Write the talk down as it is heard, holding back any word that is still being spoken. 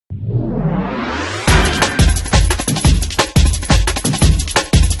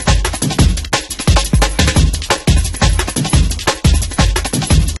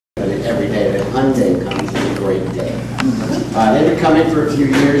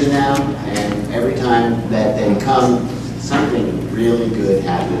years now, and every time that they come, something really good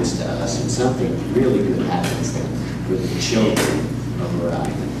happens to us, and something really good happens for the children of Rhode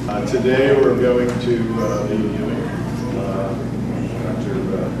Island. Today we're going to be giving Dr.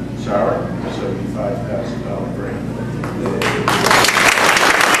 Sauer a $75,000 grant.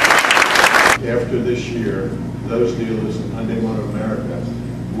 After this year, those dealers in Hyundai Motor America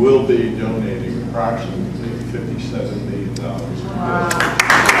will be donating approximately $57 million. Wow.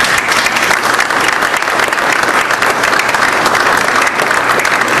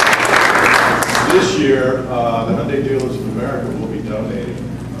 This year, the Hyundai Dealers of America will be donating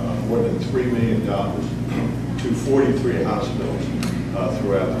more than $3 million to 43 hospitals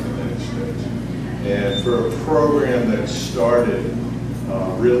throughout the United States. And for a program that started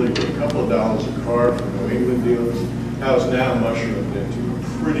really with a couple of dollars a car from New England dealers, has now mushroomed into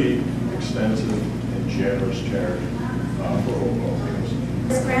a pretty extensive and generous charity for automobiles.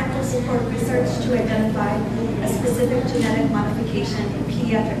 This grant will support research to identify a specific genetic modification in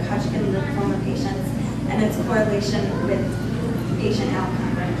pediatric Hodgkin lymphoma patients and its correlation with patient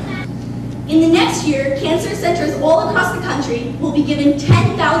outcome. In the next year, cancer centers all across the country will be given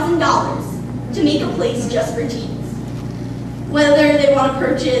 $10,000 to make a place just for teens. Whether they want to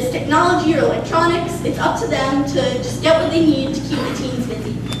purchase technology or electronics, it's up to them to just get what they need to keep the teens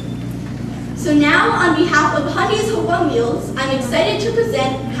busy. So now, on behalf of Hyundai's Hope on Wheels, I'm excited to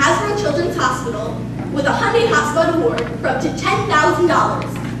present Hasbro Children's Hospital with a Hyundai Hotspot Award for up to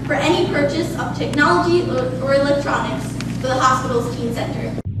 $10,000 for any purchase of technology or electronics for the hospital's teen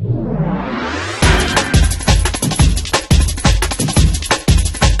center.